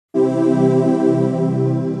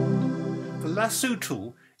The Lasso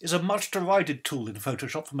tool is a much derided tool in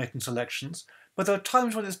Photoshop for making selections, but there are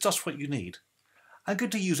times when it's just what you need. I'm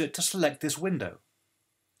going to use it to select this window.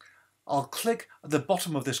 I'll click at the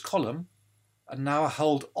bottom of this column and now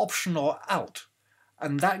hold Option or Alt,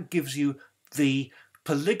 and that gives you the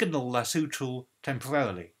polygonal lasso tool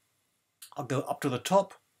temporarily. I'll go up to the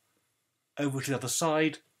top, over to the other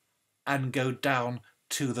side, and go down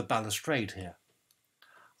to the balustrade here.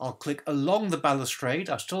 I'll click along the balustrade.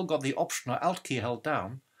 I've still got the Option or Alt key held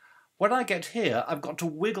down. When I get here, I've got to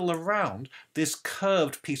wiggle around this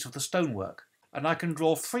curved piece of the stonework, and I can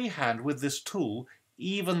draw freehand with this tool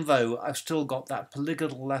even though I've still got that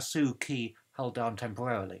polygonal lasso key held down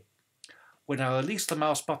temporarily. When I release the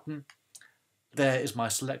mouse button, there is my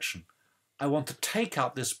selection. I want to take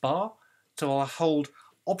out this bar, so I'll hold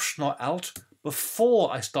Option or Alt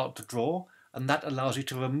before I start to draw, and that allows you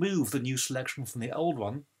to remove the new selection from the old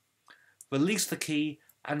one. Release the key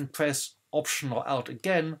and press Option or Alt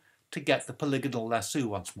again to get the polygonal lasso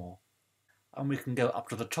once more. And we can go up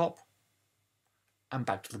to the top and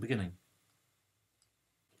back to the beginning.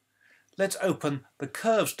 Let's open the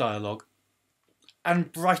Curves dialog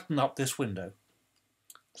and brighten up this window.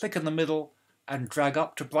 Click in the middle and drag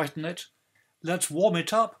up to brighten it. Let's warm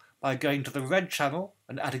it up by going to the red channel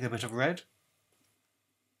and adding a bit of red,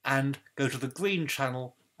 and go to the green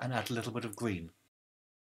channel and add a little bit of green.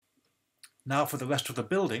 Now for the rest of the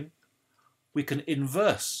building, we can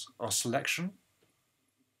inverse our selection,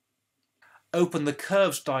 open the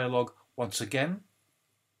Curves dialog once again,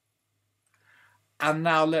 and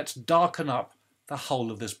now let's darken up the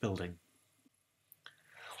whole of this building.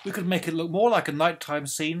 We could make it look more like a nighttime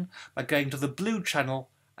scene by going to the blue channel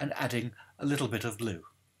and adding a little bit of blue.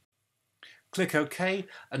 Click OK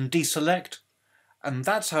and deselect, and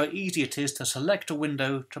that's how easy it is to select a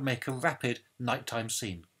window to make a rapid nighttime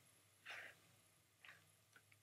scene.